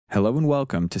Hello and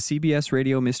welcome to CBS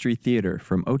Radio Mystery Theater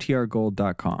from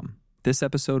OTRGold.com. This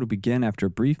episode will begin after a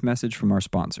brief message from our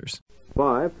sponsors.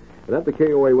 5, and at the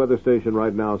KOA weather station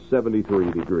right now,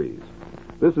 73 degrees.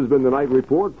 This has been the Night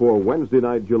Report for Wednesday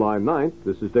night, July 9th.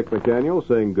 This is Dick McDaniel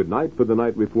saying good night for the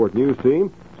Night Report news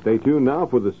team. Stay tuned now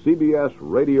for the CBS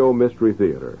Radio Mystery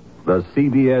Theater. The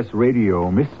CBS Radio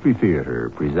Mystery Theater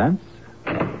presents...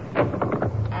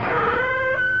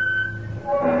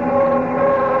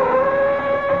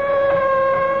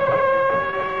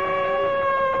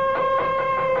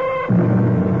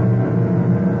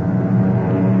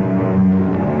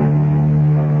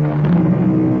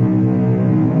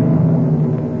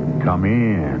 Come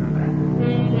in.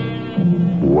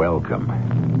 Welcome.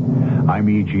 I'm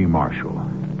E.G. Marshall.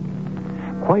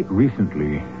 Quite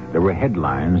recently, there were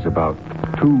headlines about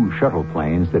 2 shuttle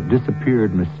planes that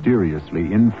disappeared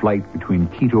mysteriously in flight between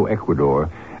Quito, Ecuador,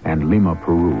 and Lima,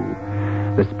 Peru.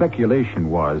 The speculation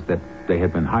was that they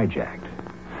had been hijacked.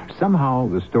 Somehow,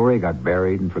 the story got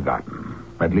buried and forgotten.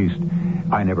 At least,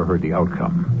 I never heard the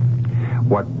outcome.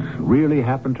 What really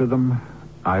happened to them,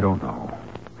 I don't know.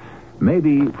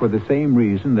 Maybe for the same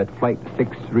reason that Flight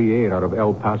 638 out of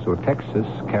El Paso, Texas,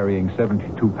 carrying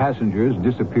 72 passengers,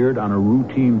 disappeared on a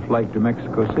routine flight to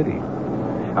Mexico City.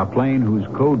 A plane whose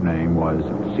code name was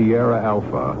Sierra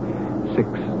Alpha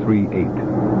 638.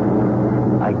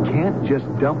 I can't just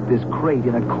dump this crate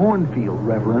in a cornfield,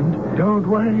 Reverend. Don't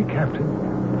worry,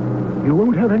 Captain. You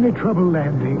won't have any trouble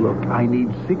landing. Look, I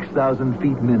need 6,000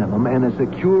 feet minimum and a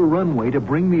secure runway to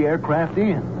bring the aircraft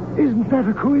in. Isn't that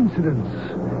a coincidence?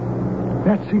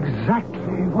 That's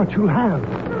exactly what you'll have.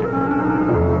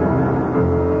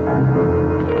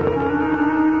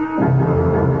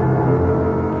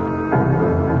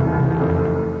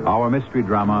 Our mystery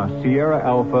drama, Sierra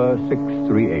Alpha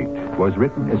 638, was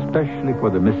written especially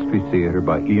for the Mystery Theater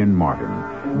by Ian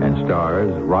Martin and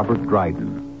stars Robert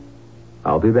Dryden.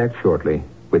 I'll be back shortly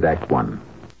with Act One.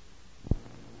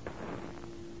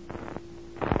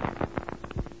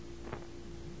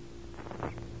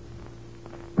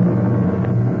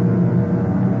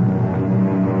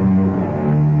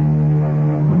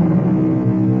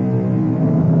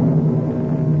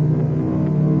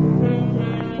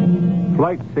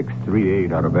 Flight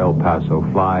 638 out of El Paso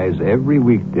flies every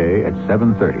weekday at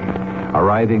 7:30,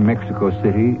 arriving Mexico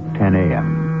City 10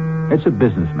 a.m. It's a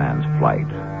businessman's flight,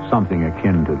 something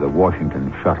akin to the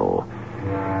Washington shuttle.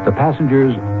 The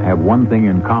passengers have one thing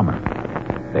in common.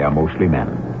 They are mostly men.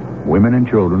 Women and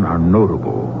children are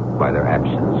notable by their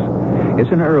absence.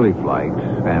 It's an early flight,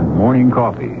 and morning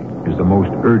coffee is the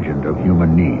most urgent of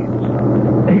human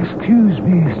needs. Excuse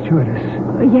me, stewardess.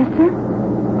 Yes, sir?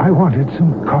 I wanted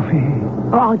some coffee.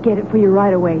 Oh, I'll get it for you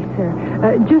right away, sir.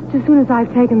 Just as soon as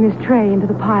I've taken this tray into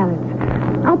the pilots.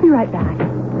 I'll be right back.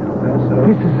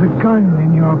 This is a gun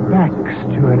in your back,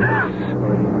 stewardess.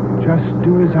 Just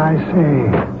do as I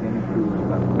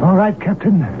say. All right,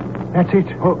 Captain. That's it.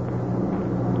 Oh.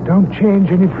 Don't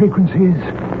change any frequencies.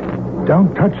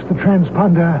 Don't touch the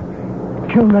transponder.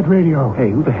 Kill that radio. Hey,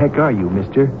 who the heck are you,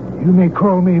 mister? You may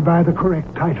call me by the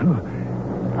correct title.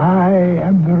 I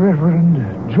am the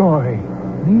Reverend Joy.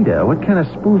 Nita, what kind of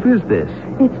spoof is this?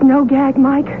 It's no gag,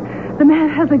 Mike. The man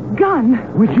has a gun.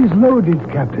 Which is loaded,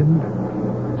 Captain.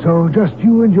 So just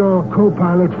you and your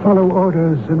co-pilot follow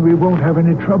orders and we won't have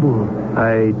any trouble.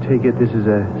 I take it this is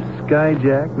a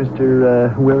skyjack,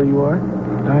 Mr. Whoever you are?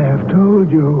 I have told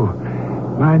you.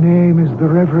 My name is the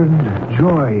Reverend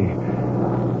Joy.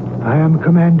 I am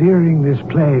commandeering this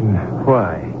plane.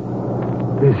 Why?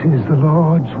 This is the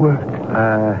Lord's work.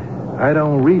 I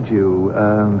don't read you.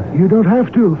 You don't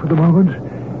have to for the moment.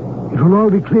 It will all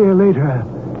be clear later.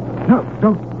 No,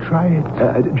 don't try it.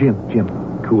 Jim,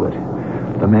 cool it.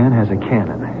 The man has a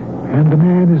cannon. And the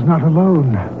man is not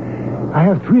alone. I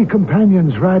have 3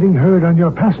 companions riding herd on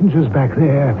your passengers back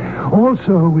there.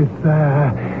 Also with,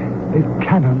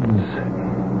 cannons.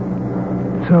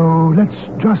 So let's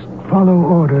just follow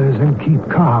orders and keep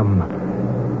calm.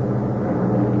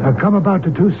 Now come about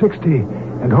to 260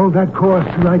 and hold that course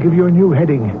till I give you a new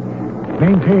heading.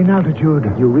 Maintain altitude.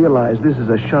 You realize this is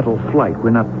a shuttle flight.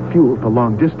 We're not fuel for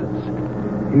long distance.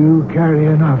 You carry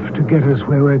enough to get us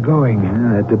where we're going.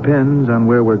 It depends on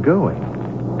where we're going.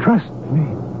 Trust me.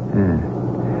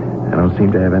 I don't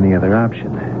seem to have any other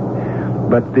option.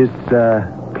 But this,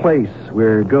 place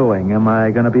we're going, am I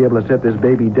going to be able to set this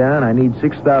baby down? I need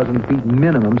 6,000 feet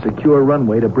minimum secure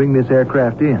runway to bring this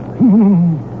aircraft in.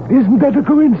 Isn't that a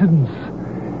coincidence?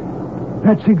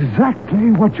 That's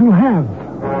exactly what you'll have.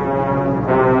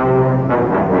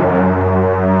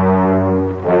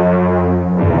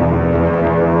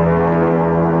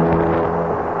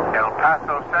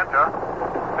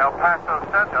 El Paso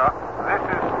Center. Center. This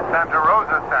is Santa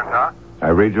Rosa Center. I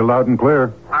read you loud and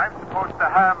clear. I'm supposed to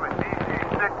have a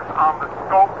DC-6 on the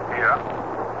scope here.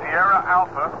 Sierra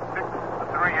Alpha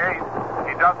 638.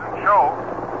 He doesn't show.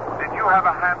 Did you have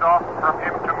a handoff from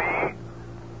him to me?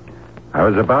 I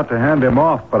was about to hand him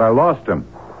off, but I lost him.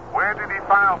 Where did he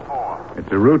file for?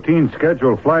 It's a routine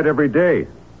scheduled flight every day.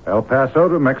 El Paso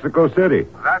to Mexico City.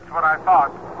 That's what I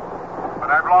thought. But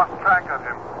I've lost track of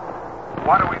him.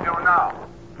 What do we do now?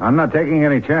 I'm not taking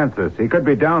any chances. He could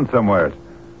be down somewhere.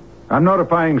 I'm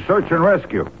notifying search and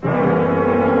rescue.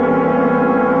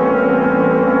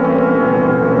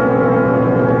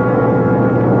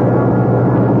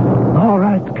 All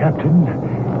right, Captain.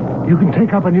 You can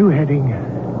take up a new heading.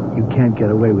 You can't get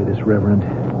away with this, Reverend.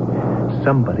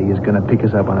 Somebody is going to pick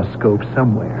us up on a scope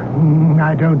somewhere.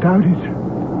 I don't doubt it.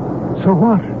 So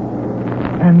what?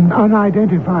 An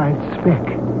unidentified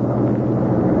speck.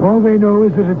 All they know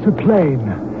is that it's a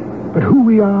plane. But who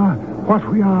we are, what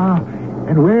we are,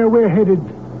 and where we're headed,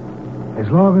 as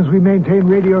long as we maintain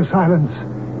radio silence,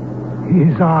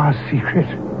 is our secret.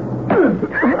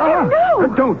 No!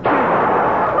 Don't.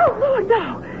 Oh, Lord,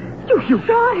 no! You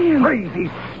shot him! Crazy,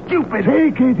 stupid.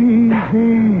 Take it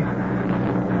easy.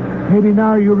 Maybe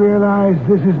now you realize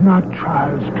this is not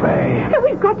child's play.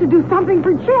 We've got to do something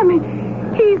for Jim.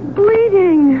 He's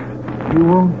bleeding. You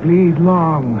won't bleed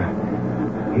long.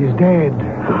 He's dead.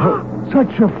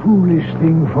 Such a foolish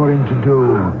thing for him to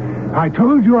do. I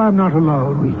told you I'm not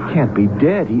alone. He can't be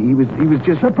dead. He was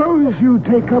just... Suppose you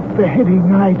take up the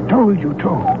heading I told you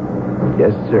to.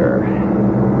 Yes, sir.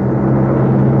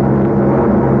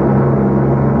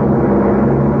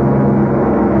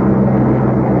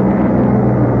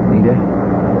 Nita,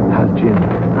 how's Jim?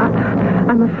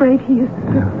 I'm afraid he's...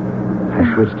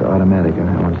 I switched to automatic, and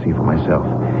I want to see for myself.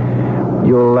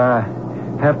 You'll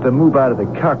have to move out of the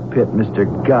cockpit, Mr.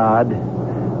 God.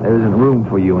 There isn't room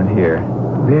for you in here.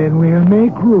 Then we'll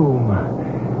make room.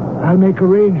 I'll make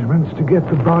arrangements to get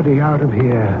the body out of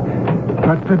here.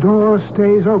 But the door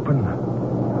stays open.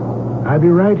 I'll be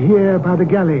right here by the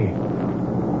galley.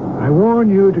 I warn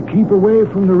you to keep away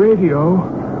from the radio,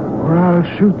 or I'll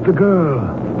shoot the girl.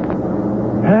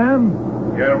 Ham?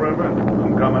 Yeah, Reverend.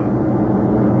 I'm coming.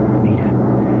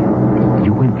 Nita,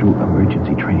 you went through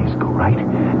emergency training school, right?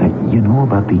 You know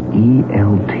about the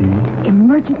ELT?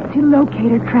 Emergency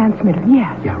locator transmitter,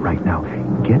 yes. Yeah, right. Now,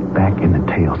 get back in the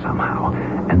tail somehow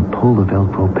and pull the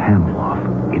Velcro panel off.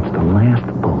 It's the last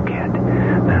bulkhead.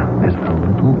 Now, there's a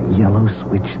little yellow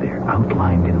switch there,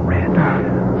 outlined in red.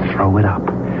 Throw it up.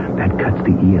 That cuts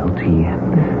the ELT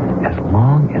in. As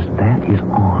long as that is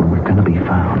on, we're going to be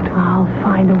found. I'll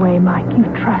find a way, Mike. You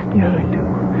trust me. Yeah, I do.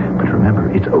 But remember,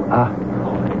 it's... hold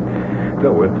it.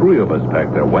 There were three of us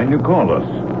back there. Why didn't you call us?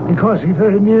 Because he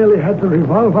very nearly had the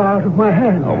revolver out of my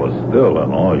hand. Oh, well, still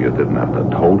and all, you didn't have to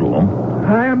total them.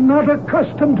 I am not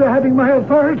accustomed to having my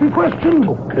authority questioned.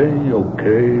 Okay.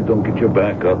 Don't get your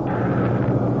back up.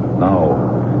 Now,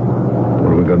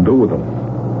 what are we going to do with him?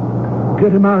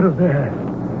 Get him out of there.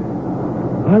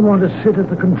 I want to sit at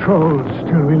the controls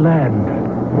till we land.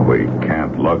 Well, we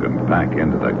can't lug him back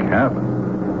into the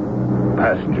cabin.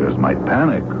 Passengers might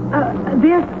panic.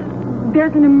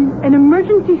 There's an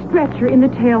emergency stretcher in the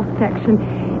tail section.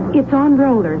 It's on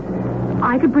rollers.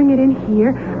 I could bring it in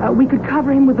here. We could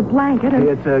cover him with a blanket. And...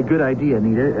 It's a good idea,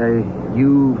 Nita.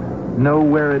 You know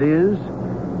where it is?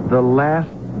 The last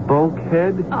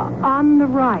bulkhead? On the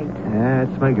right.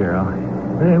 That's my girl.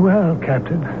 Very well,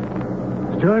 Captain.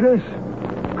 Stewardess,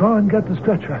 go and get the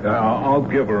stretcher. I'll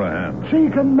give her a hand. She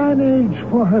can manage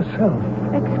for herself.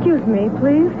 Excuse me,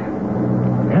 please.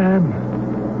 Ham,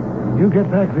 you get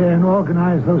back there and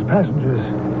organize those passengers.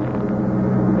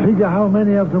 Figure how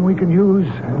many of them we can use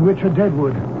and which are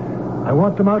deadwood. I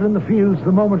want them out in the fields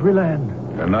the moment we land.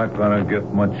 You're not going to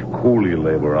get much coolie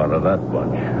labor out of that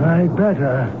bunch. I'd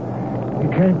better. You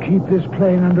can't keep this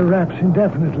plane under wraps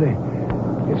indefinitely.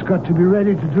 It's got to be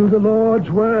ready to do the Lord's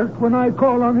work when I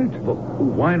call on it. Look,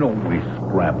 why don't we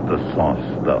scrap the soft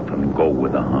stuff and go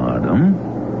with the hard,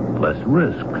 Less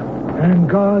risk. And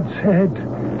God said,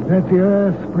 let the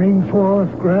earth bring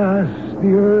forth grass,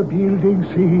 the herb yielding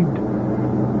seed.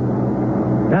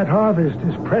 That harvest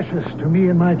is precious to me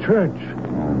and my church.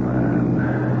 Oh,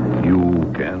 man.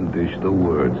 You can dish the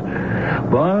words.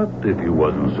 But if you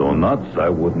wasn't so nuts, I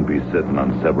wouldn't be sitting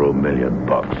on several $1 million.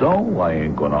 So I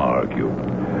ain't going to argue.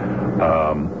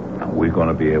 Are we going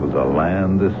to be able to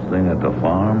land this thing at the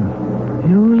farm?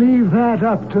 You leave that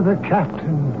up to the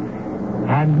captain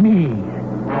and me.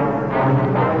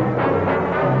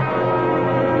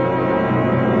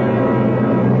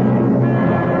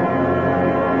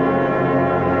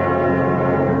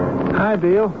 Hi,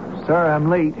 Bill. Sorry I'm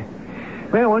late.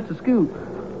 Well, what's the scoop?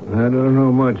 I don't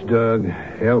know much, Doug.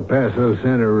 El Paso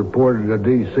Center reported a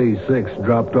DC-6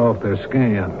 dropped off their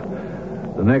scan.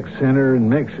 The next center in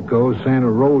Mexico, Santa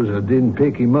Rosa, didn't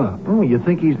pick him up. Oh, you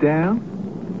think he's down?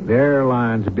 The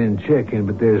airline's been checking,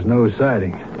 but there's no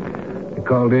sighting. They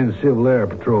called in Civil Air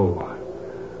Patrol.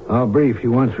 I'll brief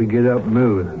you once we get up and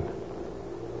moving.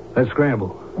 Let's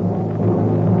scramble.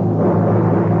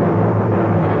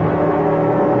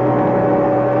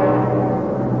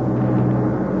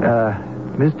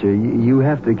 Mister, you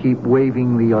have to keep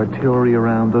waving the artillery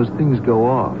around. Those things go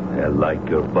off. Like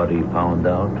your buddy found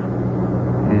out?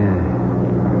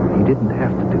 Yeah. He didn't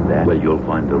have to do that. Well, you'll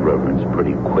find the Reverend's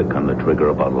pretty quick on the trigger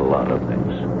about a lot of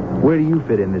things. Where do you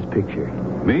fit in this picture?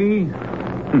 Me?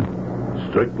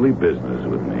 Strictly business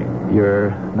with me. You're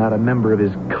not a member of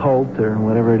his cult or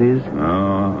whatever it is?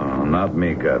 No, not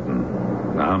me, Captain.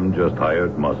 I'm just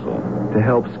hired muscle. To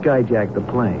help skyjack the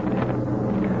plane.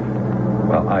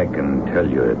 Well, I can tell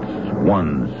you it's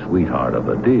one sweetheart of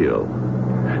a deal.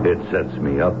 It sets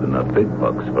me up in the big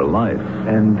bucks for life.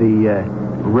 And the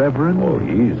Reverend? Oh,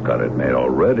 he's got it made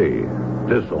already.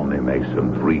 This only makes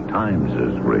him 3 times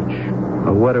as rich.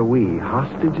 What are we,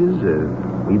 hostages?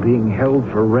 We being held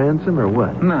for ransom or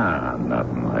what? Nah,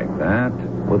 nothing like that.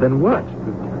 Well, then what?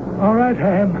 All right,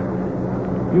 Ham.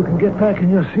 You can get back in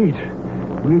your seat.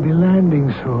 We'll be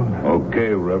landing soon.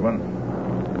 Okay, Reverend.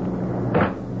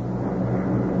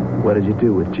 What did you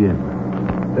do with Jim?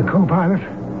 The co-pilot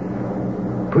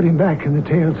put him back in the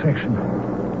tail section.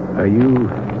 Are you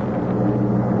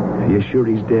sure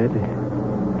he's dead?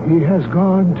 He has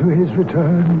gone to his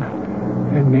return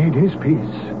and made his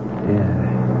peace.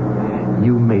 Yeah.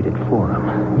 You made it for him.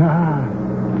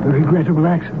 The regrettable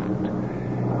accident.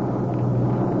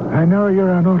 I know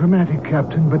you're on automatic,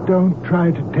 Captain, but don't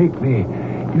try to take me.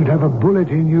 You'd have a bullet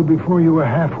in you before you were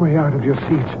halfway out of your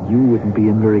seat. You wouldn't be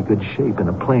in very good shape in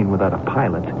a plane without a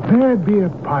pilot. There'd be a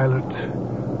pilot.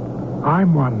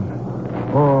 I'm one.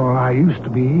 Or I used to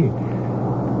be.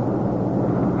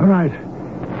 All right.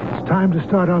 It's time to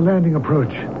start our landing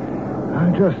approach.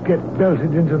 I'll just get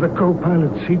belted into the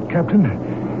co-pilot seat, Captain.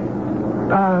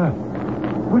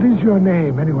 What is your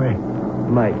name, anyway?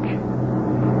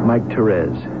 Mike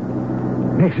Therese.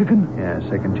 Mexican? Yeah,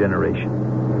 second generation.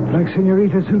 Like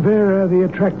Senorita Silvera, the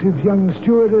attractive young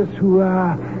stewardess who,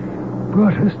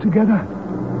 brought us together.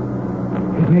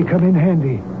 It may come in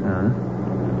handy.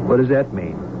 What does that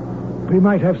mean? We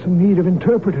might have some need of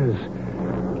interpreters.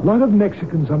 A lot of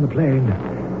Mexicans on the plane.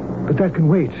 But that can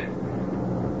wait.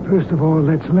 First of all,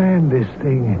 let's land this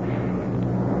thing.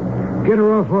 Get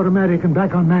her off automatic and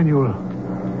back on manual.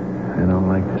 I don't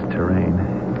like this terrain.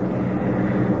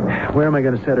 Where am I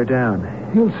going to set her down?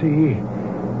 You'll see.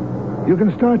 You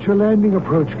can start your landing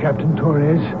approach, Captain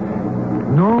Torres.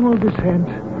 Normal descent,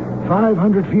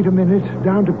 500 feet a minute,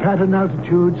 down to pattern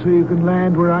altitude so you can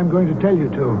land where I'm going to tell you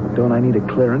to. Don't I need a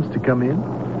clearance to come in?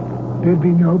 There'd be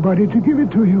nobody to give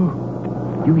it to you.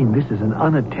 You mean this is an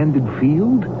unattended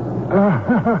field?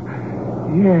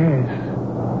 Yes.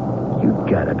 You've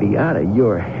got to be out of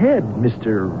your head,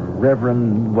 Mr.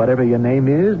 Reverend whatever your name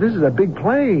is. This is a big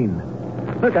plane.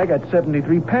 Look, I got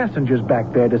 73 passengers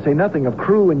back there, to say nothing of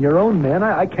crew and your own men.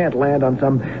 I can't land on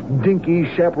some dinky,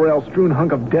 chaparral-strewn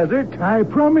hunk of desert. I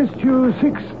promised you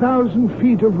 6,000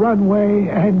 feet of runway,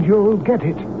 and you'll get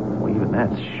it. Well, even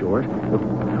that's short.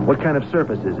 What kind of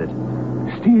surface is it?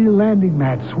 Steel landing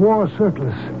mats, war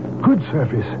surplus. Good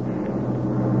surface.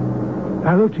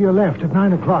 Now look to your left at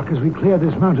 9 o'clock as we clear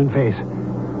this mountain face.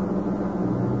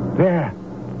 There.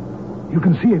 You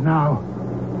can see it now.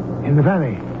 In the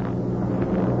valley.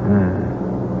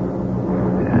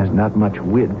 It has not much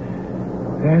width.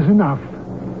 There's enough.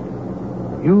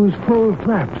 Use full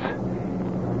flaps.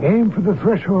 Aim for the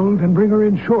threshold and bring her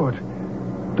in short.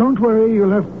 Don't worry,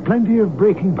 you'll have plenty of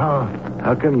braking power.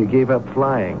 How come you gave up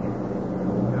flying?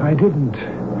 I didn't.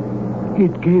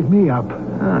 It gave me up.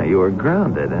 You were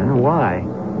grounded, huh? Why?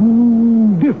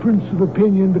 Difference of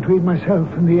opinion between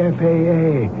myself and the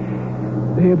FAA.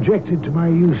 They objected to my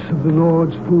use of the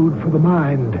Lord's food for the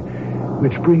mind,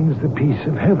 which brings the peace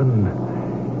of heaven,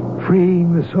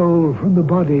 freeing the soul from the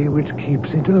body which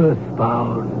keeps it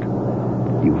earthbound.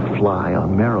 You fly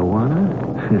on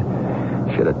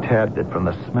marijuana? Should have tabbed it from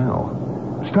the smell.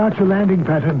 Start your landing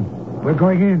pattern. We're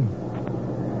going in.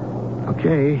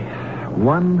 Okay.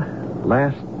 One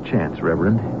last chance,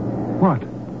 Reverend. What?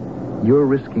 You're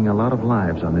risking a lot of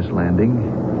lives on this landing.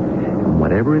 And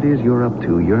whatever it is you're up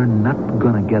to, you're not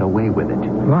going to get away with it.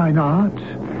 Why not?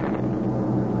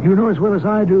 You know as well as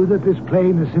I do that this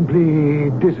plane has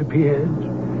simply disappeared.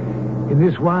 In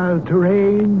this wild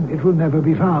terrain, it will never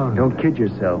be found. Don't kid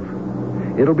yourself.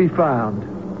 It'll be found.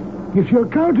 If you're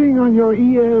counting on your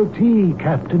ELT,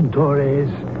 Captain Torres,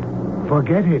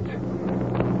 forget it.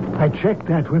 I checked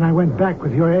that when I went back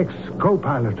with your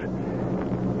ex-co-pilot.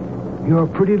 Your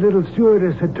pretty little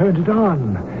stewardess had turned it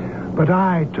on, but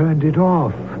I turned it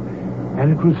off. And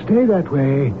it will stay that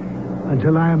way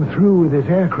until I am through with this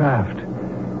aircraft.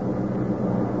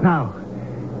 Now,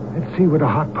 let's see what a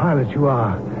hot pilot you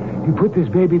are. You put this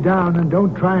baby down and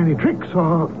don't try any tricks,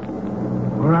 or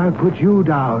I'll put you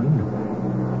down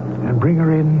and bring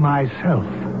her in myself.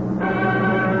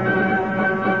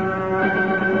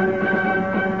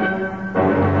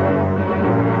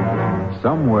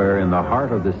 Somewhere in the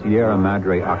heart of the Sierra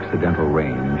Madre Occidental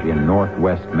Range in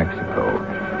northwest Mexico,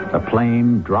 a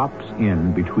plane drops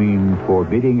in between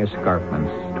forbidding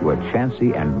escarpments to a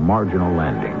chancy and marginal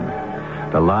landing.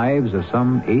 The lives of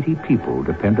some 80 people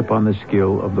depend upon the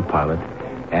skill of the pilot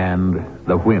and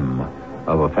the whim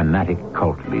of a fanatic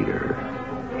cult leader,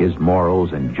 his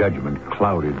morals and judgment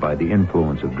clouded by the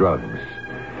influence of drugs.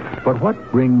 But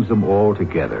what brings them all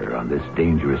together on this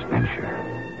dangerous venture?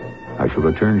 I shall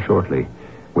return shortly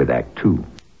with Act 2.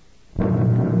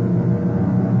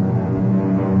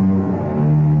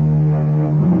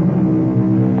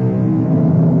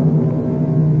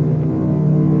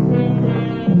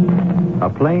 A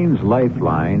plane's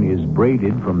lifeline is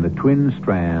braided from the twin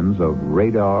strands of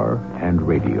radar and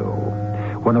radio.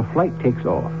 When a flight takes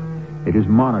off, it is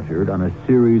monitored on a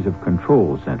series of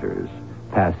control centers,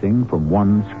 passing from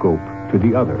one scope to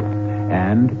the other,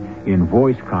 and in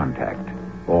voice contact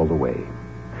all the way.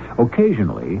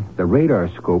 Occasionally, the radar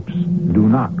scopes do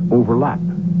not overlap,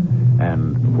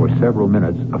 and for several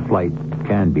minutes, a flight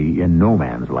can be in no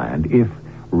man's land if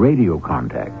radio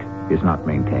contact is not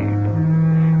maintained.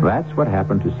 That's what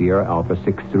happened to Sierra Alpha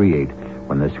 638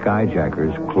 when the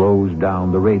skyjackers closed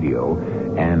down the radio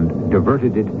and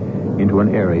diverted it into an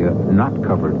area not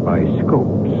covered by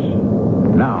scopes.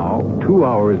 Now, 2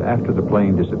 hours after the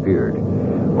plane disappeared,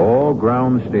 all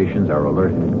ground stations are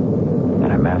alerted,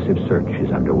 and a massive search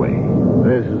is underway.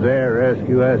 This is Air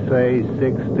Rescue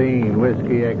SA-16,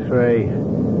 Whiskey X-Ray.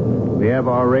 We have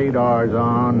our radars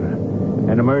on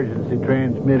and emergency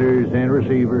transmitters and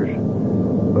receivers,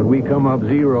 but we come up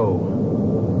zero.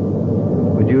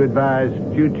 Would you advise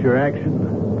future action?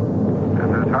 This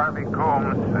is Harvey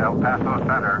Coombs, El Paso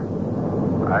Center.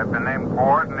 I've been named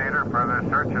coordinator for the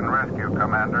search and rescue,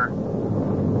 Commander.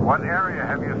 What area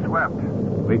have you swept?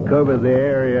 We cover the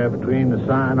area between the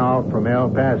sign-off from El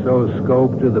Paso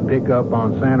scope to the pickup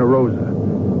on Santa Rosa.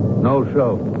 No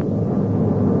show.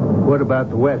 What about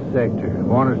the west sector?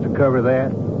 Want us to cover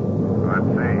that? Let's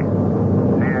see.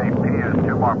 CAP has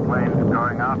 2 more planes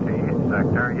going out to east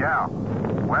sector. Yeah.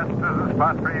 West is the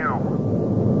spot for you.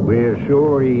 We're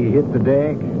sure he hit the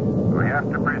deck? We have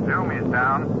to presume he's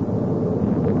down.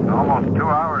 It's almost 2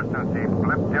 hours since he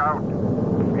flipped out.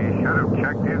 He should have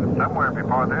checked in somewhere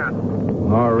before this.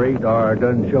 Our radar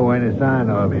doesn't show any sign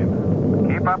of him.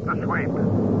 Keep up the sweep.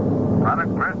 Run a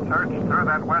grid search through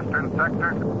that western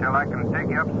sector till I can dig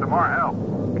you up some more help.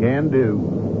 Can do.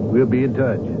 We'll be in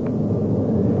touch.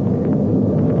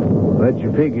 What's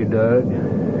your figure, Doug?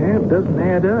 It doesn't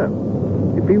add up.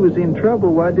 If he was in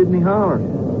trouble, why didn't he holler?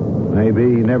 Maybe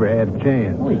he never had a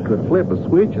chance. Well, he could flip a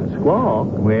switch and squawk.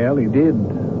 Well, he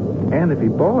didn't. And if he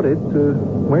bought it,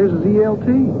 where's his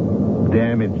ELT?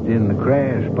 Damaged in the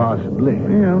crash, possibly.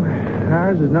 Well,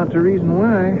 ours is not the reason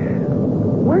why.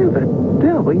 Where the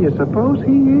devil you suppose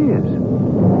he is?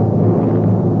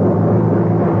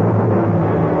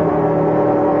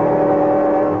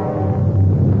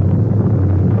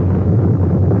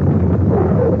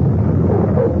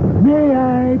 May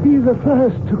I be the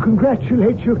first to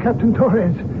congratulate you, Captain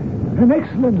Torres. An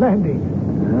excellent landing.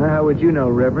 How would you know,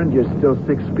 Reverend? You're still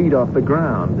 6 feet off the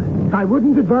ground. I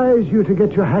wouldn't advise you to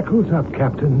get your hackles up,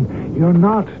 Captain. You're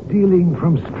not dealing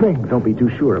from strength. Don't be too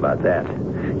sure about that.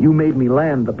 You made me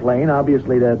land the plane,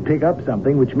 obviously to pick up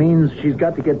something, which means she's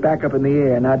got to get back up in the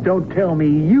air. Now, don't tell me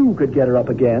you could get her up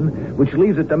again, which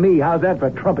leaves it to me. How's that for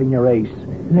trumping your ace?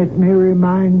 Let me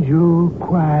remind you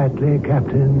quietly,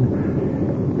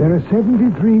 Captain. There are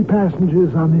 73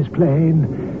 passengers on this plane,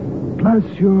 plus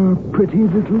your pretty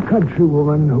little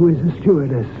countrywoman who is a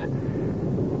stewardess.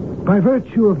 By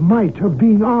virtue of might, of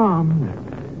being armed,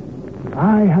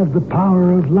 I have the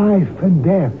power of life and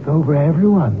death over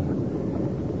everyone.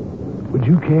 Would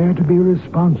you care to be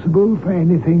responsible for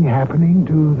anything happening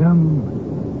to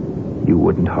them? You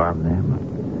wouldn't harm them.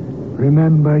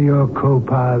 Remember your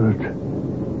co-pilot.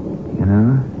 You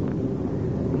know,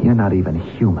 you're not even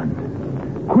human.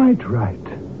 Quite right.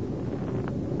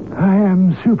 I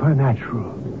am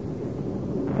supernatural.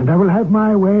 And I will have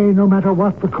my way no matter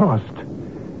what the cost.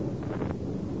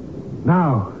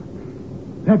 Now,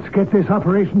 Let's get this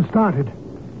operation started.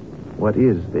 What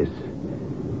is this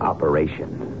operation?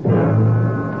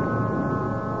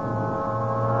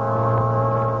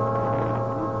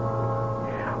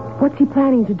 What's he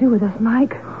planning to do with us,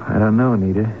 Mike? I don't know,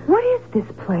 Anita. What is this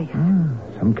place?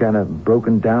 Some kind of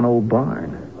broken-down old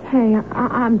barn. Hey,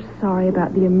 I'm sorry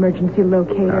about the emergency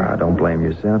locator. Don't blame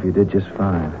yourself. You did just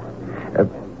fine.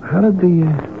 How did the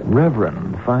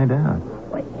Reverend find out?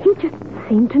 He just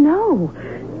seemed to know.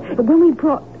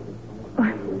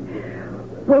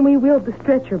 When we wheeled the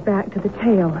stretcher back to the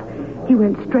tail, he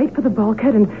went straight for the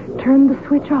bulkhead and turned the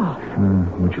switch off.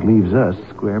 Which leaves us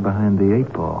square behind the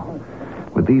 8-ball.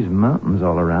 With these mountains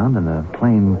all around and the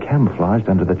plane camouflaged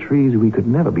under the trees, we could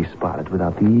never be spotted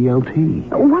without the ELT.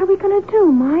 What are we going to do,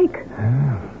 Mike?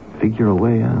 Figure a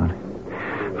way out.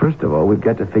 First of all, we've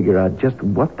got to figure out just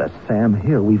what the Sam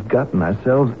Hill we've gotten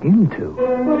ourselves into.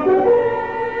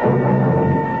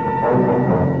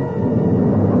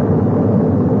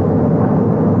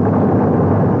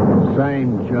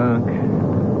 Same junk.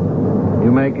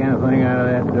 You make anything out of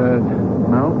that, Doug?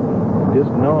 No, just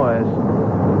noise.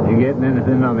 You getting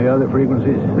anything on the other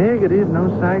frequencies? Negative, no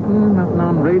sighting, nothing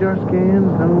on radar scans,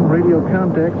 no radio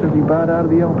contact since he bowed out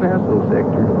of the El Paso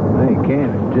sector. They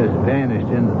can't have just vanished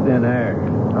in the thin air.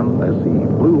 Unless he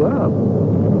blew up.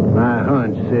 My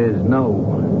hunch says no.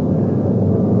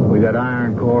 We got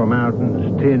iron core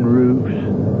mountains, tin roofs,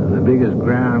 and the biggest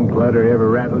ground clutter ever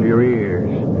rattled your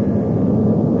ears.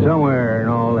 Somewhere in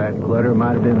all that clutter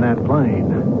might have been that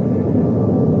plane.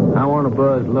 I want to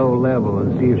buzz low level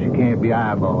and see if she can't be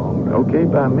eyeballed. Okay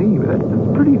by me, but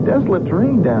that's pretty desolate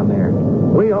terrain down there.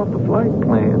 Way off the flight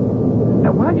plan.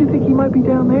 Now, why'd you think he might be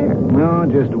down there? No,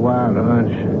 just a wild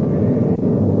hunch.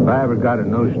 If I ever got a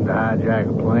notion to hijack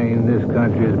a plane, this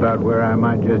country is about where I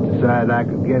might just decide I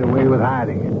could get away with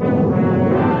hiding it.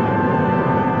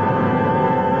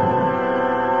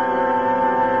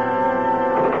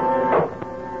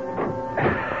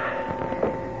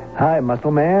 Hi, muscle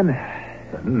man.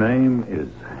 The name is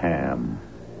Ham.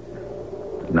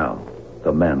 Now,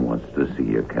 the man wants to see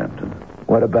you, Captain.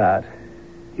 What about?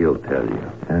 He'll tell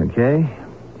you. Okay.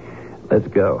 Let's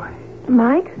go.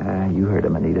 Mike? You heard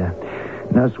him, Anita.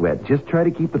 No sweat. Just try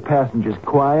to keep the passengers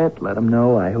quiet. Let them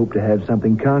know I hope to have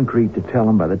something concrete to tell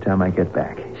them by the time I get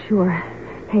back. Sure.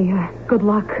 Hey, good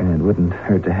luck. It wouldn't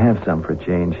hurt to have some for a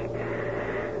change.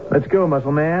 Let's go,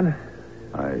 muscle man.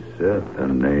 I said the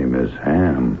name is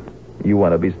Ham. You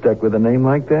want to be stuck with a name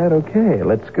like that? Okay,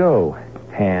 let's go.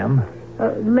 Ham.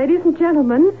 Ladies and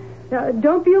gentlemen,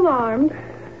 don't be alarmed.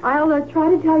 I'll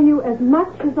try to tell you as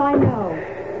much as I know.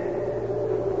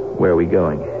 Where are we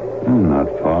going? Not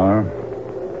far.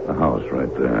 The house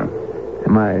right there.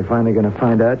 Am I finally going to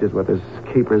find out just what this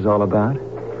caper's all about?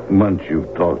 Once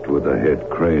you've talked with the head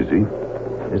crazy.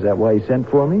 Is that why he sent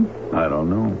for me? I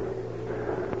don't know.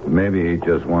 Maybe he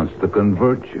just wants to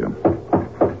convert you.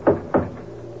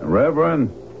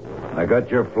 Reverend, I got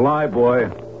your fly, boy.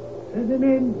 Send him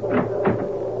in.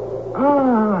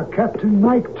 Captain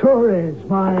Mike Torres,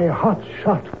 my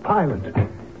hotshot pilot.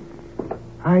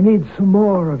 I need some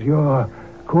more of your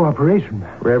cooperation.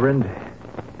 Reverend,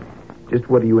 just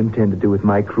what do you intend to do with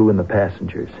my crew and the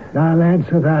passengers? I'll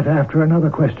answer that after another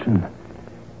question.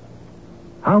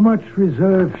 How much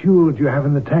reserve fuel do you have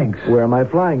in the tanks? Where am I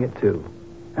flying it to?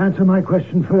 Answer my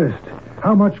question first.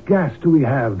 How much gas do we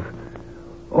have?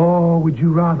 Or would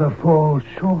you rather fall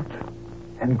short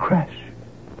and crash?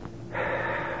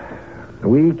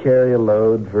 We carry a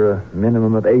load for a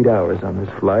minimum of 8 hours on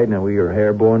this flight. Now, we are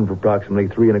airborne for approximately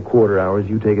 3.25 hours.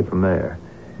 You take it from there.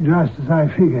 Just as I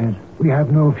figured. We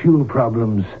have no fuel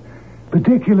problems,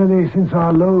 particularly since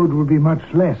our load will be much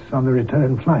less on the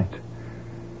return flight.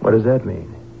 What does that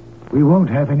mean? We won't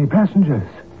have any passengers.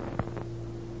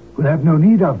 We'll have no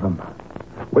need of them.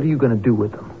 What are you going to do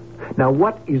with them? Now,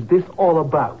 what is this all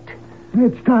about?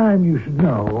 It's time you should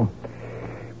know.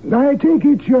 I take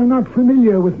it you're not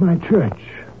familiar with my church.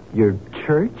 Your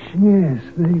church? Yes,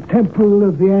 the Temple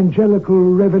of the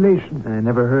Angelical Revelation. I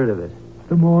never heard of it.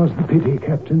 The more's the pity,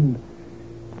 Captain.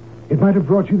 It might have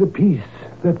brought you the peace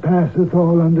that passeth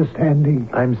all understanding.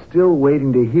 I'm still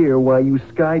waiting to hear why you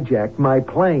skyjacked my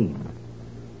plane.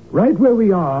 Right where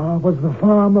we are was the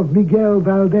farm of Miguel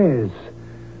Valdez.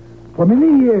 For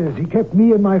many years, he kept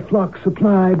me and my flock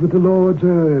supplied with the Lord's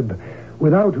herb,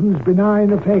 without whose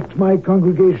benign effect my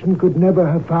congregation could never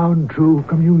have found true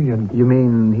communion. You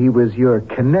mean he was your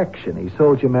connection? He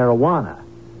sold you marijuana?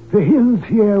 The hills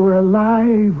here were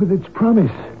alive with its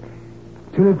promise,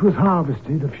 till it was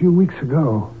harvested a few weeks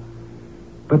ago.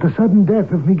 But the sudden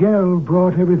death of Miguel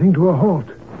brought everything to a halt.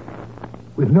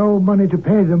 With no money to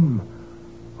pay them,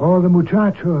 all the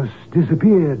muchachos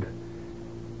disappeared.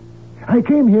 I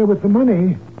came here with the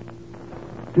money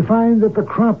to find that the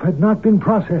crop had not been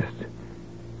processed,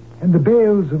 and the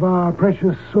bales of our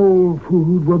precious soul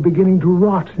food were beginning to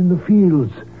rot in the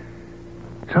fields.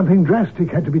 Something drastic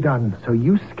had to be done. So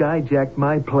you skyjacked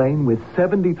my plane with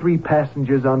 73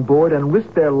 passengers on board and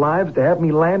risked their lives to have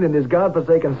me land in this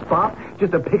godforsaken spot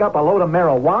just to pick up a load of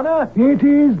marijuana? It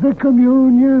is the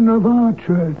communion of our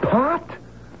church. Pot?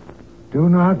 Do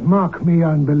not mock me,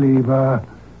 unbeliever.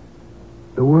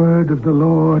 The word of the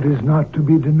Lord is not to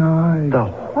be denied. The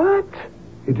what?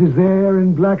 It is there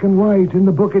in black and white in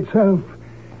the book itself.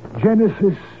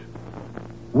 Genesis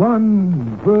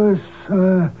 1,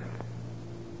 verse...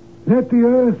 Let the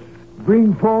earth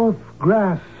bring forth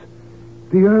grass,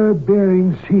 the herb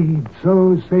bearing seed,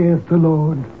 so saith the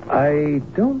Lord. I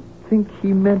don't think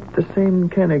he meant the same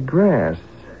kind of grass.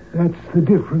 That's the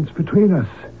difference between us.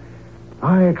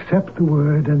 I accept the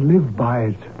word and live by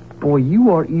it. Boy, you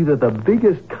are either the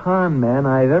biggest con man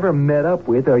I've ever met up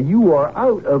with, or you are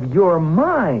out of your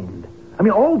mind. I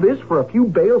mean, all this for a few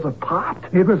bales of pot?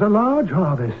 It was a large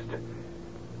harvest,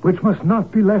 which must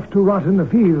not be left to rot in the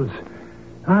fields.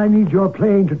 I need your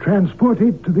plane to transport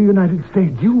it to the United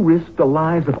States. You risked the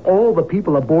lives of all the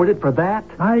people aboard it for that?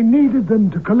 I needed them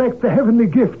to collect the heavenly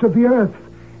gift of the earth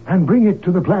and bring it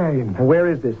to the plane. Where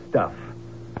is this stuff?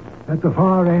 At the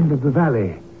far end of the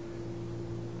valley.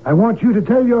 I want you to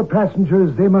tell your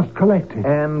passengers they must collect it.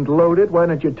 And load it? Why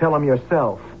don't you tell them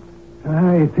yourself?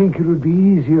 I think it would be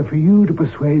easier for you to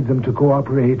persuade them to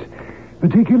cooperate,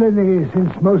 particularly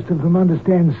since most of them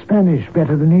understand Spanish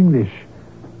better than English.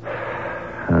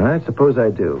 I suppose I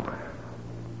do.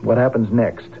 What happens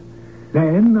next?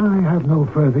 Then I have no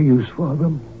further use for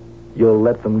them. You'll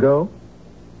let them go?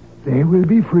 They will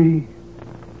be free.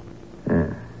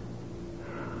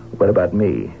 What about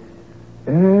me?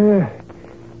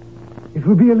 It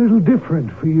will be a little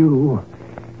different for you.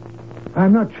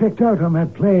 I'm not checked out on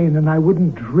that plane, and I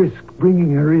wouldn't risk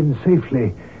bringing her in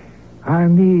safely. I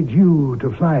need you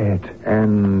to fly it.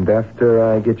 And after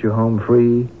I get you home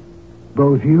free?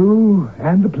 Both you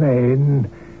and the plane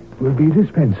will be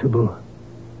dispensable.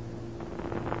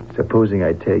 Supposing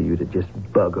I tell you to just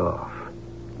bug off.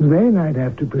 Then I'd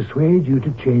have to persuade you to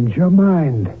change your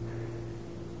mind.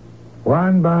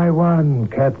 One by one,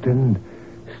 Captain,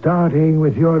 starting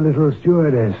with your little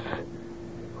stewardess.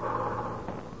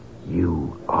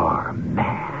 You are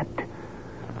mad.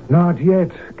 Not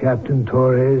yet, Captain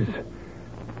Torres.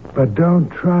 But don't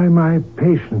try my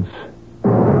patience.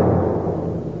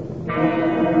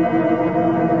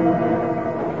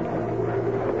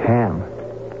 Ham,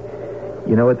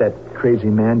 you know what that crazy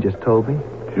man just told me?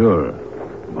 Sure.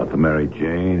 About the Mary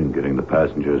Jane and getting the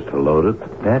passengers to load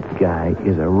it. That guy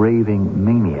is a raving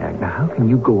maniac. Now, how can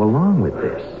you go along with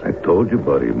this? I told you,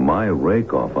 buddy, my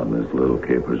rake-off on this little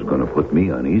caper is going to put me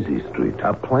on easy street.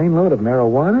 A plane load of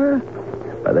marijuana?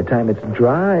 By the time it's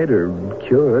dried or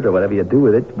cured or whatever you do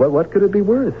with it, what could it be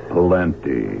worth?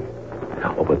 Plenty.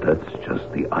 Oh, but that's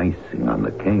just the icing on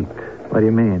the cake. What do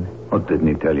you mean? Oh, didn't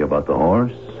he tell you about the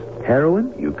horse?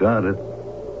 Heroin? You got it.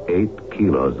 8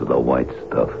 kilos of the white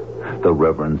stuff. The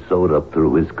Reverend sewed up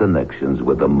through his connections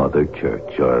with the Mother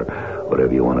Church, or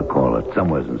whatever you want to call it,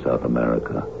 somewhere in South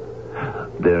America.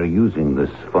 They're using this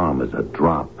farm as a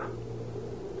drop.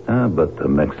 But the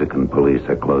Mexican police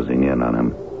are closing in on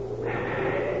him.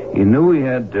 He knew he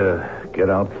had to get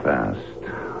out fast,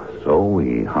 so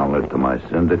he hollered to my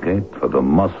syndicate for the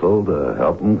muscle to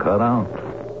help him cut out.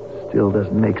 Still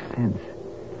doesn't make sense.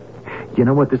 You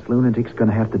know what this lunatic's going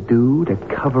to have to do to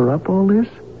cover up all this?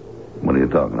 What are you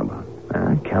talking about?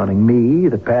 Counting me,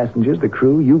 the passengers, the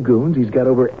crew, you goons, he's got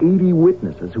over 80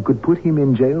 witnesses who could put him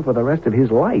in jail for the rest of his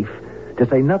life. To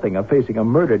say nothing of facing a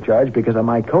murder charge because of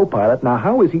my co-pilot. Now,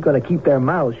 how is he going to keep their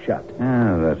mouths shut?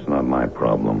 That's not my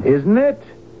problem. Isn't it?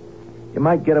 You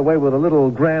might get away with a little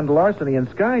grand larceny and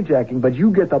skyjacking, but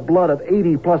you get the blood of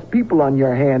 80-plus people on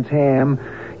your hands, Ham.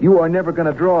 You are never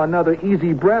going to draw another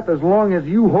easy breath as long as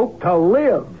you hope to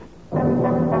live.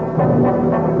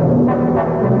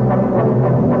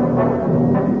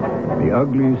 The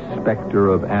ugly specter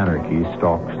of anarchy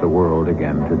stalks the world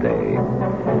again today.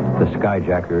 The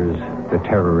skyjackers, the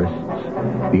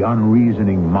terrorists, the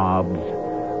unreasoning mobs,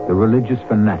 the religious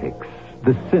fanatics,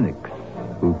 the cynics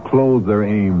who clothe their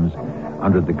aims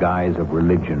under the guise of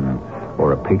religion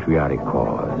or a patriotic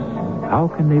cause. How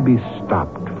can they be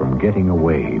stopped from getting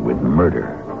away with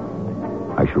murder?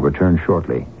 I shall return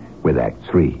shortly with Act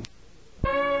 3.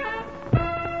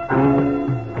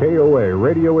 KOA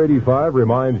Radio 85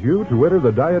 reminds you to enter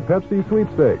the Diet Pepsi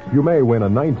Sweepstakes. You may win a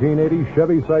 1980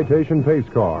 Chevy Citation pace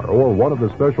car, or one of the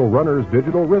special Runner's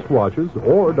digital wristwatches,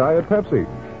 or Diet Pepsi.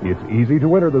 It's easy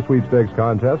to enter the sweepstakes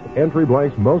contest. Entry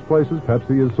blanks most places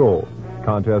Pepsi is sold.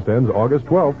 Contest ends August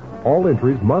 12th. All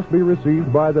entries must be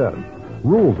received by then.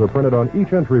 Rules are printed on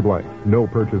each entry blank. No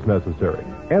purchase necessary.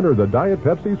 Enter the Diet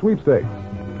Pepsi Sweepstakes.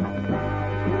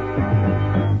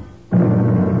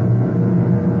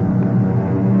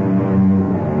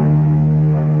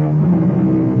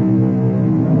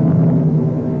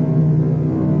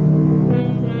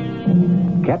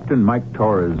 Captain Mike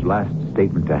Torres' last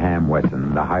statement to Ham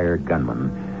Wesson, the hired gunman,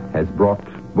 has brought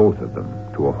both of them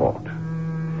to a halt.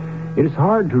 It is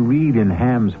hard to read in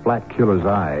Ham's flat killer's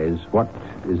eyes what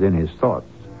is in his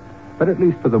thoughts, but at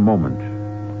least for the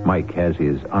moment, Mike has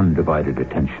his undivided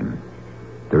attention.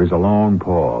 There is a long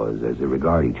pause as they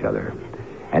regard each other,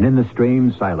 and in the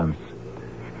strange silence,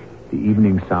 the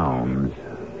evening sounds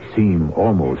seem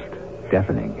almost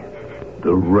deafening.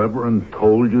 The Reverend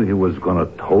told you he was going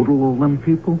to total them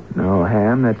people? No,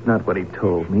 Ham, that's not what he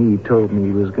told me. He told me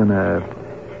he was going to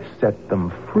set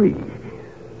them free.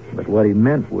 But what he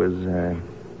meant was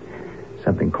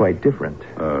something quite different.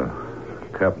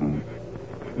 Captain,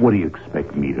 what do you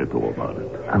expect me to do about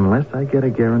it? Unless I get a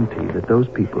guarantee that those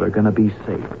people are going to be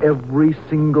safe, every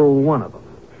single one of them.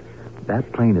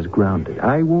 That plane is grounded.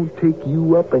 I won't take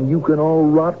you up, and you can all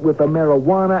rot with the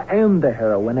marijuana and the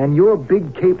heroin, and your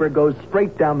big caper goes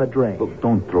straight down the drain. Look,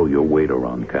 don't throw your weight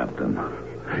around, Captain.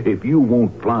 If you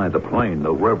won't fly the plane,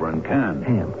 the Reverend can.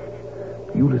 Ham,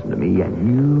 you listen to me, and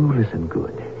you listen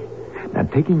good. Now,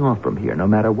 taking off from here, no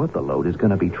matter what the load, is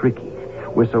going to be tricky.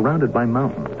 We're surrounded by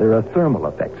mountains. There are thermal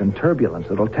effects and turbulence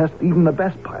that'll test even the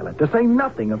best pilot, to say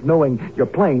nothing of knowing your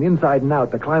plane inside and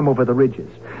out to climb over the ridges.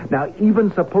 Now,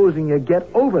 even supposing you get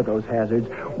over those hazards,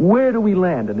 where do we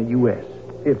land in the U.S.?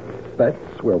 If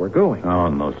that's where we're going. Oh,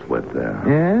 no sweat there.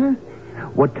 Yeah?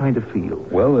 What kind of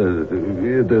field? Well,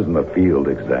 it isn't a field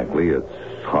exactly.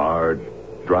 It's hard,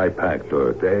 dry-packed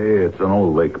earth. It's an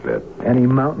old lake bed. Any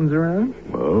mountains around?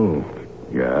 Well,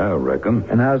 yeah, I reckon.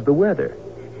 And how's the weather?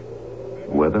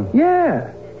 Weather?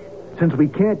 Yeah. Since we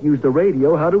can't use the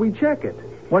radio, how do we check it?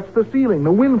 What's the ceiling,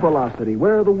 the wind velocity?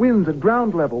 Where are the winds at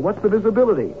ground level? What's the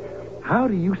visibility? How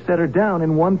do you set her down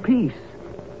in one piece?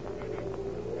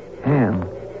 Ham,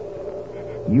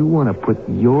 you want to put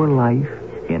your life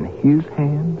in his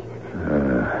hands?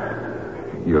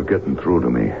 You're getting through to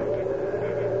me.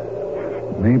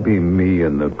 Maybe me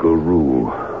and the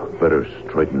guru better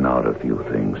straighten out a few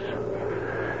things.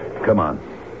 Come on.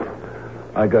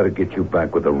 I got to get you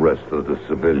back with the rest of the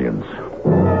civilians.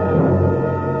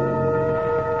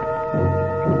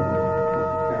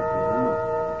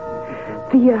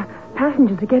 The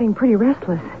passengers are getting pretty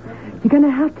restless. You're going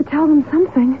to have to tell them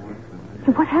something.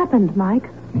 So what happened, Mike?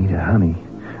 Nita, honey,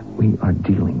 we are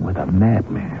dealing with a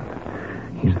madman.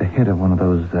 He's the head of one of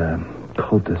those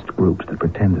cultist groups that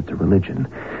pretend it's a religion.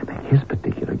 Now, his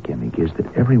particular gimmick is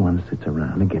that everyone sits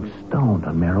around and gets stoned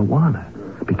on marijuana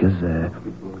because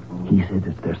he says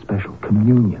it's their special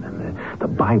communion and the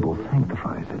Bible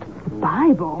sanctifies it.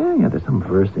 Bible? Yeah, there's some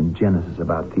verse in Genesis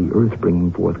about the earth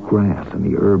bringing forth grass and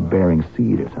the herb bearing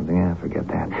seed or something. I forget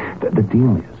that. The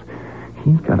deal is,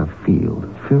 he's got a field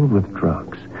filled with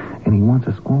drugs, and he wants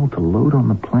us all to load on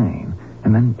the plane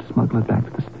and then smuggle it back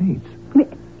to the States.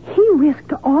 He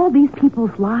risked all these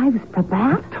people's lives for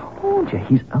that? I told you,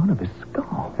 he's out of his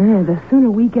skull. The sooner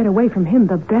we get away from him,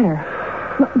 the better.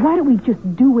 Why don't we just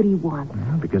do what he wants?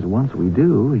 Well, because once we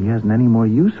do, he hasn't any more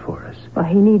use for us. Well,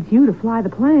 he needs you to fly the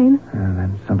plane.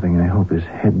 That's something I hope his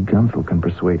head gunsel can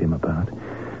persuade him about.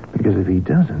 Because if he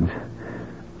doesn't,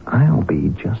 I'll be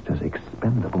just as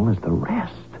expendable as the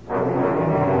rest.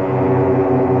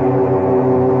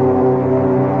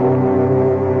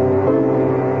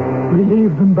 We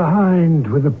leave them behind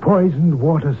with a poisoned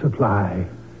water supply.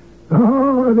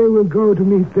 Oh, they will go to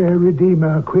meet their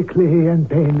Redeemer quickly and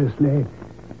painlessly.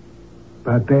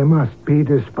 But they must be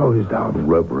disposed of.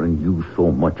 Reverend, you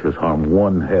so much as harm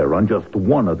one hair on just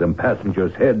one of them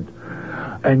passengers' head.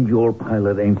 And your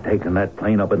pilot ain't taking that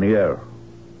plane up in the air.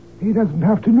 He doesn't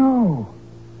have to know.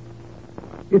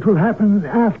 It will happen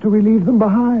after we leave them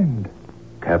behind.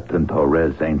 Captain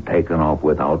Torres ain't taken off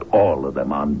without all of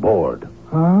them on board.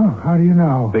 Oh, how do you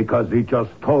know? Because he just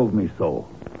told me so.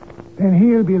 Then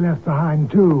he'll be left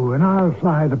behind, too, and I'll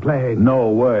fly the plane. No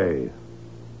way.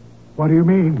 What do you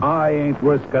mean? I ain't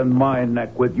risking my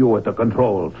neck with you at the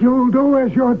controls. You'll do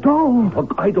as you're told.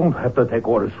 Look, I don't have to take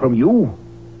orders from you.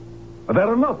 I've had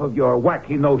enough of your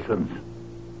wacky notions.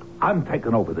 I'm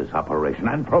taking over this operation,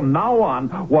 and from now on,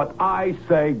 what I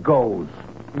say goes.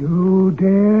 You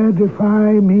dare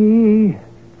defy me,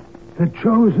 the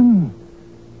chosen?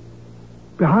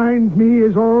 Behind me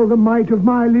is all the might of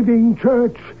my living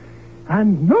church,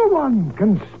 and no one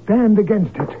can stand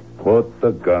against it. Put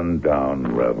the gun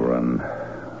down, Reverend.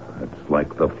 It's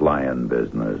like the flying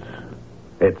business.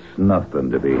 It's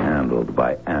nothing to be handled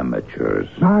by amateurs.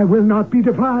 I will not be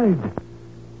defied.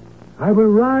 I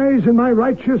will rise in my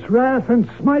righteous wrath and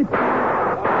smite...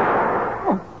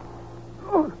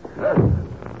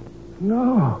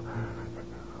 No.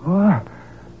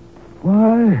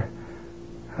 Why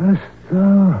hast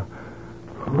thou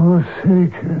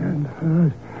forsaken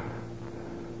us?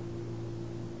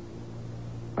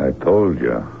 I told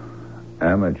you,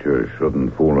 amateurs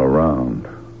shouldn't fool around.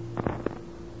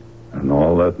 And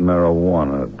all that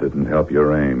marijuana didn't help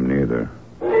your aim, neither.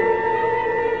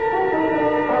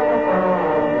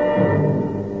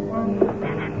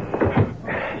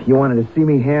 You wanted to see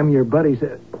me ham your buddies?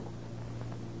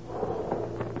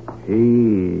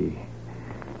 Hey,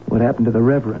 what happened to the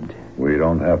Reverend? We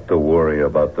don't have to worry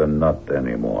about the nut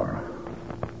anymore.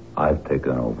 I've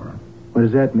taken over. What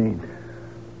does that mean?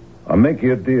 I'll make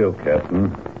you a deal,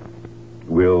 Captain.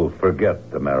 We'll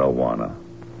forget the marijuana.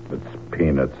 It's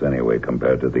peanuts anyway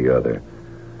compared to the other.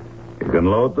 You can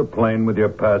load the plane with your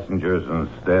passengers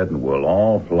instead, and we'll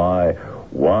all fly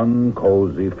one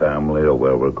cozy family to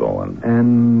where we're going.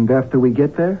 And after we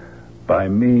get there? By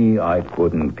me, I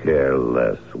couldn't care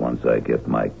less once I get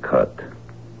my cut.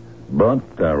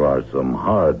 But there are some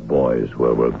hard boys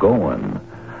where we're going,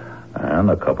 and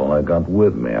a couple I got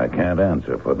with me. I can't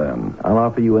answer for them. I'll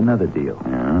offer you another deal.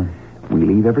 Yeah? We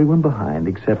leave everyone behind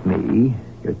except me,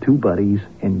 your two buddies,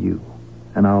 and you.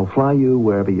 And I'll fly you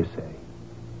wherever you say.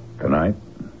 Tonight?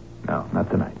 No, not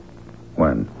tonight.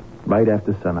 When? Right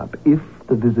after sunup, if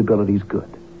the visibility's good.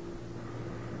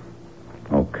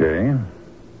 Okay.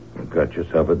 You got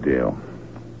yourself a deal.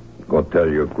 Go tell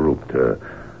your group to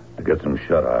get some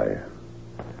shut-eye.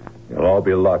 You'll all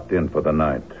be locked in for the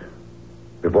night.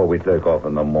 Before we take off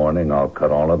in the morning, I'll cut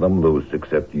all of them loose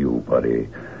except you, buddy.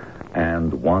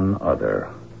 And one other.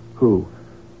 Who?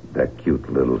 That cute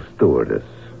little stewardess.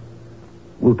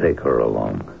 We'll take her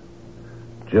along.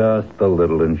 Just a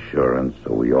little insurance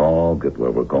so we all get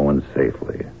where we're going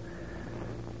safely.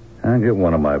 I'll get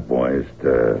one of my boys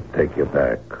to take you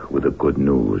back with the good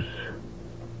news.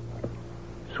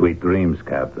 Sweet dreams,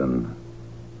 Captain.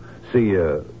 See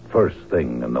you first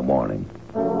thing in the morning.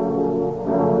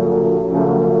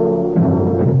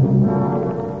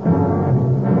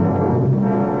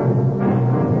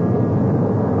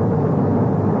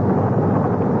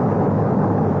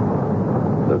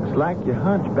 Looks like your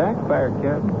hunch backfired,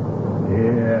 Captain.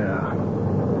 Yeah.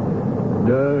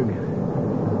 Doug,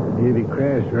 if he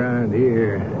crashed around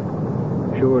here,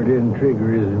 sure didn't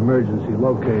trigger his emergency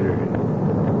locator.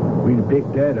 We'd have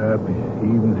picked that up,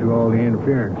 even through all the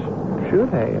interference. Should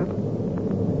have.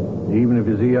 Even if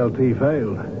his ELT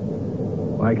failed.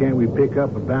 Why can't we pick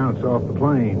up a bounce off the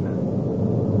plane?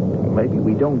 Maybe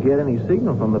we don't get any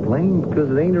signal from the plane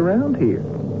because it ain't around here.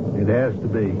 It has to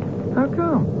be. How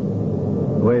come?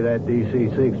 The way that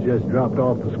DC-6 just dropped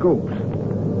off the scopes.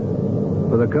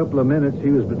 For the couple of minutes he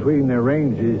was between their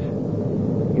ranges,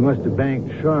 he must have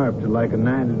banked sharp to like a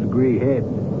 90-degree head.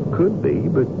 Could be,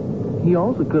 but he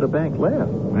also could have banked left.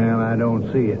 Well, I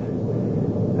don't see it.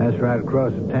 That's right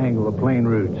across the tangle of plane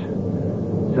routes.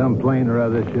 Some plane or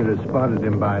other should have spotted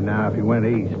him by now if he went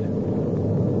east.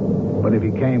 But if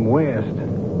he came west,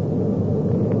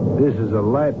 this is a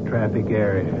light traffic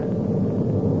area.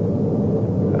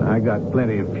 I got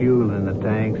plenty of fuel in the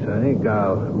tanks. I think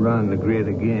I'll run the grid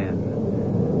again.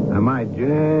 I might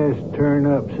just turn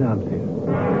up something.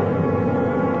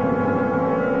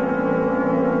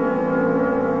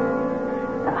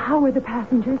 How are the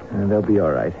passengers? They'll be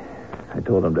all right. I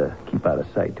told them to keep out of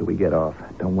sight till we get off.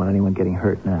 Don't want anyone getting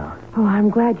hurt now. Oh, I'm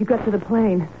glad you got to the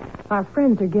plane. Our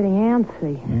friends are getting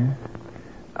antsy.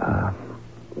 Yeah?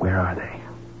 Where are they?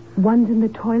 One's in the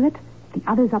toilet. The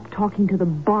other's up talking to the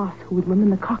boss who would limit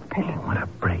in the cockpit. Hey, what a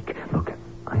break. Look,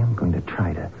 I am going to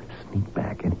try to sneak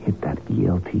back and hit that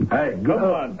ELT. Hey, come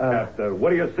on, Captain. What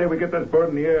do you say we get this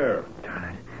bird in the air?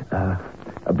 Darn it.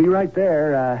 I'll be right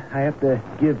there. I have to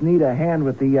give Nita a hand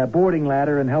with the boarding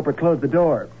ladder and help her close the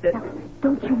door. Now,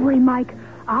 don't you worry, Mike.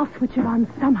 I'll switch it on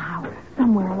somehow,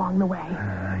 somewhere along the way.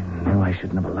 I knew I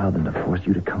shouldn't have allowed them to force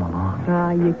you to come along.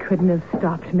 You couldn't have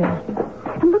stopped me.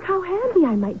 And look how handy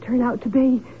I might turn out to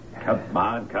be. Come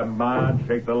on.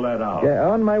 Shake the lead out. Yeah,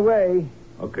 on my way.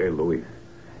 Okay, Louis.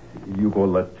 You go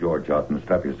let George out and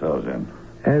strap yourselves in.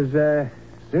 As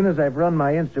soon as I've run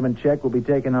my instrument check, we'll be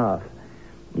taking off.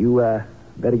 You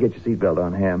better get your seatbelt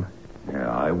on, Ham. Yeah,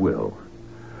 I will.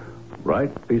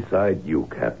 Right beside you,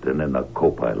 Captain, in the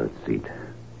co-pilot seat.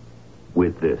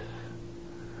 With this.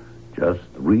 Just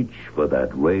reach for that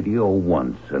radio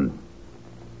once and...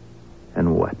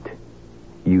 And what?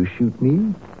 You shoot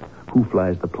me? Who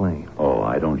flies the plane? Oh,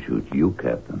 I don't shoot you,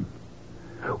 Captain.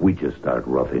 We just start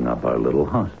roughing up our little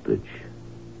hostage.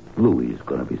 Louie's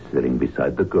going to be sitting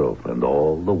beside the girlfriend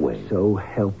all the way. So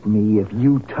help me, if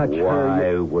you touch her...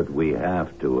 Why would we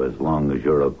have to, as long as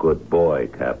you're a good boy,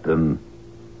 Captain?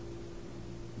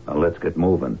 Now, let's get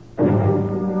moving.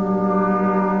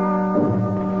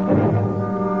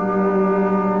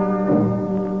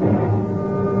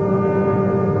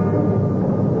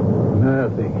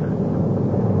 Nothing.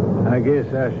 I guess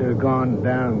I should have gone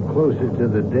down closer to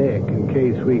the deck in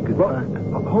case we could find...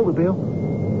 Hold it, Bill.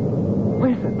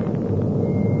 Listen.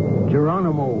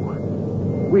 Geronimo.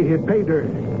 We hit pay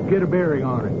dirt. Get a bearing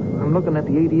on him. I'm looking at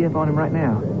the ADF on him right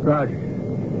now. Roger.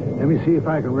 Let me see if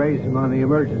I can raise him on the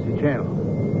emergency channel.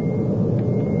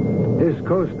 This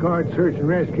Coast Guard search and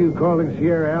rescue calling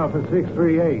Sierra Alpha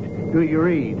 638. Do you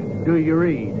read? Do you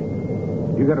read?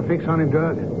 You got a fix on him,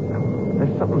 Doug?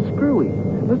 There's something screwy.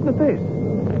 Listen to this.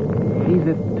 He's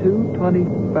at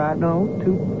 225, no,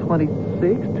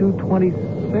 226,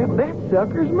 227. That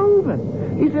sucker's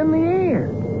moving. He's in the air.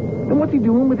 Then what's he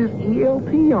doing with his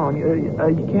ELT on?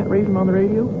 You can't raise him on the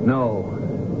radio? No.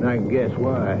 I can guess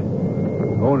why.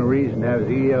 The only reason to have his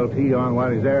ELT on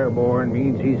while he's airborne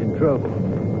means he's in trouble.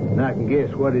 And I can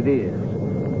guess what it is.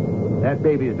 That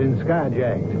baby's been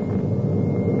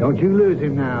skyjacked. Don't you lose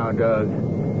him now, Doug.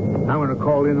 I'm going to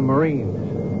call in the Marines.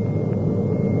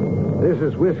 This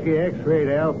is Whiskey X-Ray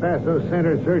to El Paso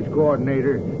Center Search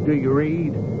Coordinator. Do you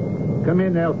read? Come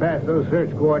in, El Paso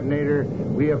Search Coordinator.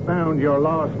 We have found your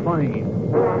lost plane.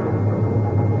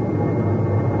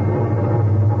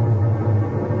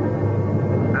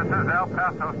 This is El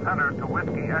Paso Center to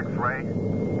Whiskey X-Ray.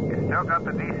 You still got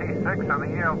the DC-6 on the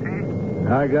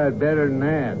ELT? I got better than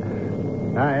that.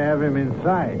 I have him in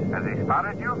sight. Has he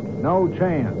spotted you? No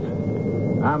chance.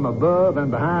 I'm above and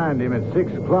behind him at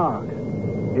 6 o'clock.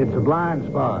 It's a blind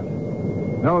spot.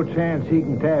 No chance he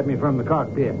can tab me from the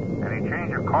cockpit. Can he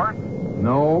change your course?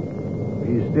 Nope.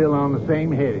 He's still on the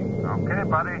same heading. Okay,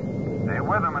 buddy. Stay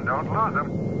with him and don't lose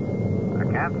him. I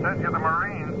can't send you the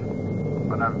Marines,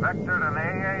 but I've vectored an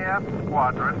AAF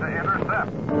squadron to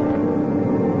intercept.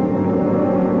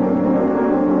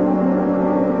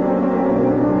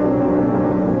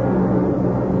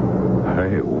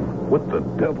 Hey, what the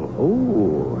devil?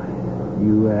 Oh,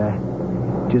 you,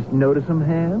 just notice them,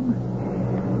 Ham?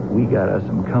 We got us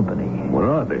some company. What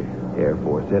are they? Air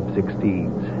Force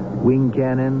F-16s. Wing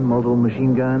cannon, multiple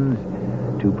machine guns.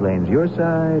 2 planes your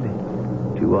side,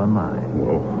 2 on mine.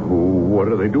 Well, what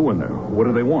are they doing there? What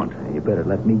do they want? You better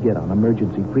let me get on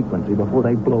emergency frequency before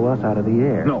they blow us out of the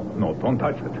air. No, don't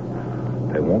touch it.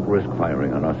 They won't risk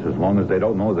firing on us as long as they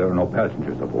don't know there are no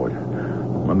passengers aboard.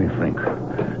 Let me think.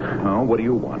 Now, what do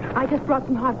you want? I just brought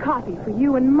some hot coffee for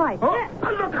you and Mike. Oh,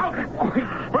 look out! Oh, he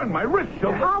burned my wrist,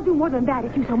 Silver. I'll do more than that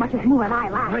if you so much as move an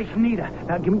eyelash. Wait, Nita.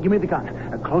 Now, give me the gun.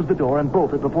 Close the door and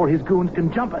bolt it before his goons can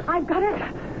jump us. I've got it.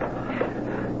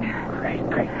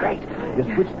 Great. You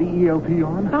switch the ELT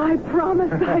on? I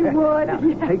promised I would. Now,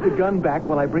 Yes. take the gun back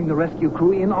while I bring the rescue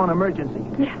crew in on emergency.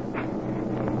 Yes.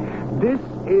 This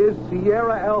is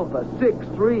Sierra Alpha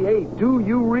 638. Do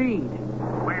you read?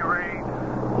 We read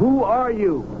Who are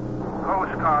you?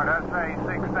 Coast Guard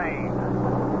SA-16.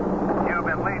 You've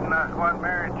been leading us one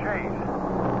married chase.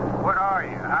 What are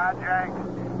you,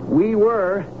 hijacked? We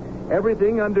were.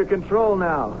 Everything under control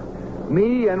now.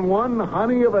 Me and one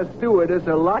honey of a stewardess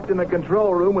are locked in the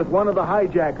control room with one of the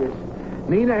hijackers.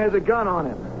 Nina has a gun on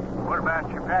him. What about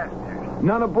your passengers?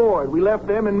 None aboard. We left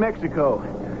them in Mexico.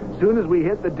 Soon as we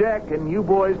hit the deck and you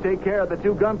boys take care of the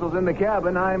 2 gunsels in the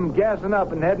cabin, I'm gassing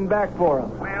up and heading back for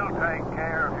them. We'll take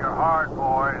care of your hard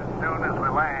boy as soon as we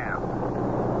land.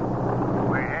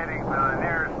 We're heading for the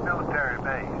nearest military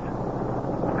base.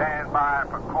 Stand by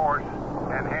for course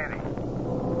and heading.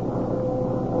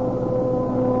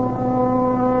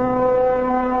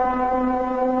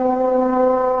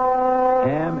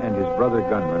 Ham and his brother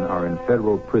gunman are in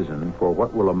federal prison for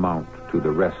what will amount to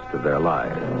the rest of their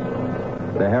lives.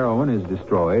 The heroin is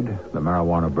destroyed, the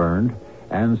marijuana burned,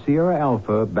 and Sierra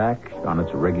Alpha back on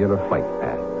its regular flight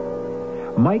path.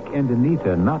 Mike and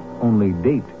Anita not only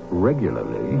date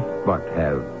regularly, but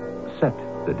have set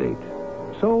the date.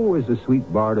 So, as the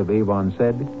sweet bard of Avon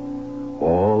said,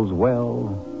 all's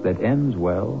well that ends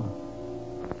well.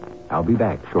 I'll be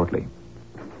back shortly.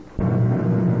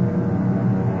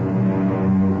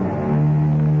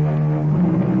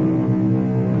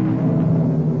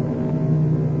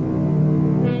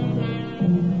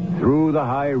 Through the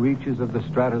high high reaches of the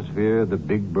stratosphere, the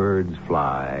big birds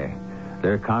fly,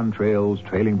 their contrails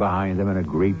trailing behind them in a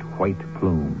great white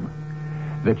plume.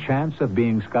 The chance of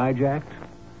being skyjacked?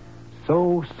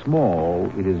 So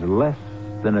small it is less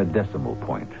than a decimal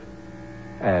point,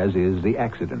 as is the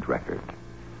accident record.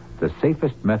 The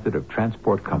safest method of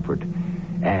transport comfort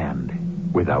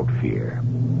and without fear.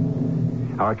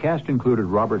 Our cast included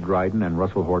Robert Dryden and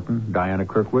Russell Horton, Diana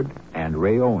Kirkwood, and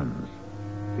Ray Owens.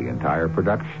 The entire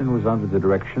production was under the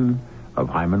direction of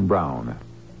Hyman Brown.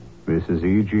 This is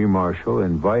E.G. Marshall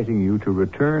inviting you to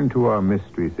return to our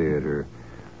Mystery Theater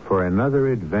for another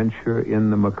adventure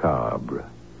in the macabre.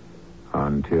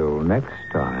 Until next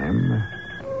time,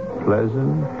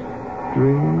 pleasant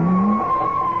dreams.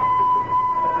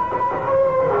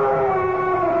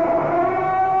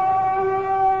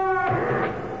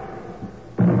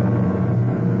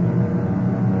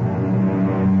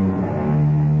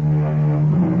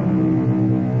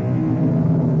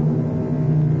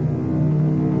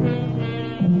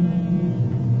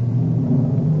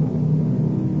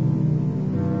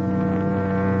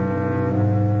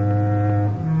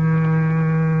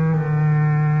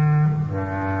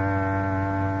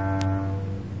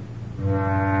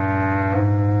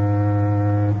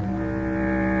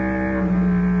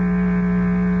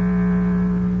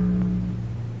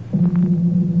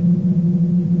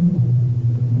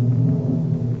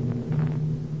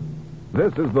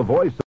 This is the voice